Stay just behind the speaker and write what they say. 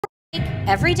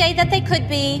every day that they could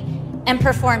be and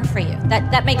performed for you.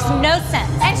 That makes no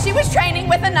sense. And she was training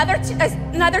with another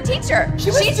teacher. She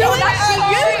told us,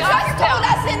 you just told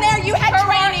us in there you had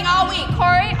training all week.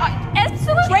 Corey,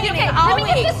 absolutely. Training all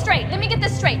Let me get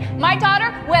this straight. My daughter,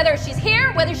 whether she's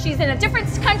here, whether she's in a different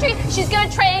country, she's going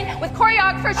to train with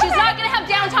choreographers. She's not going to have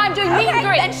downtime doing meet and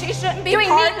greet. Then she shouldn't be doing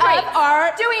part meet and greet. of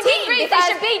our doing team. Meet and greet. They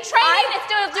should be training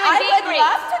instead of doing meet and greet.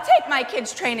 I would love to take my kids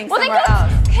training somewhere then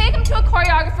else. Take them to a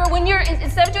choreographer when you're,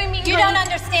 instead of doing meet and greet. You don't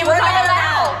understand. We're not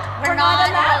allowed. We're not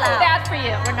allowed. It's bad for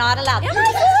you. We're not allowed.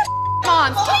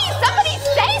 Moms, please, somebody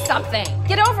say something.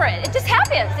 Get over it. It just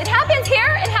happens. It happens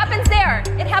here, it happens there.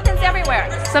 It happens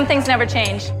everywhere. Some things never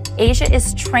change. Asia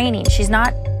is training. She's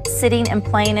not sitting and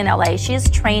playing in LA. She is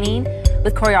training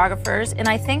with choreographers, and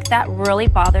I think that really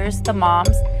bothers the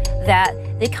moms that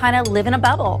they kind of live in a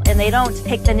bubble and they don't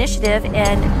take the initiative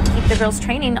and keep the girls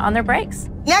training on their breaks.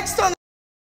 Next on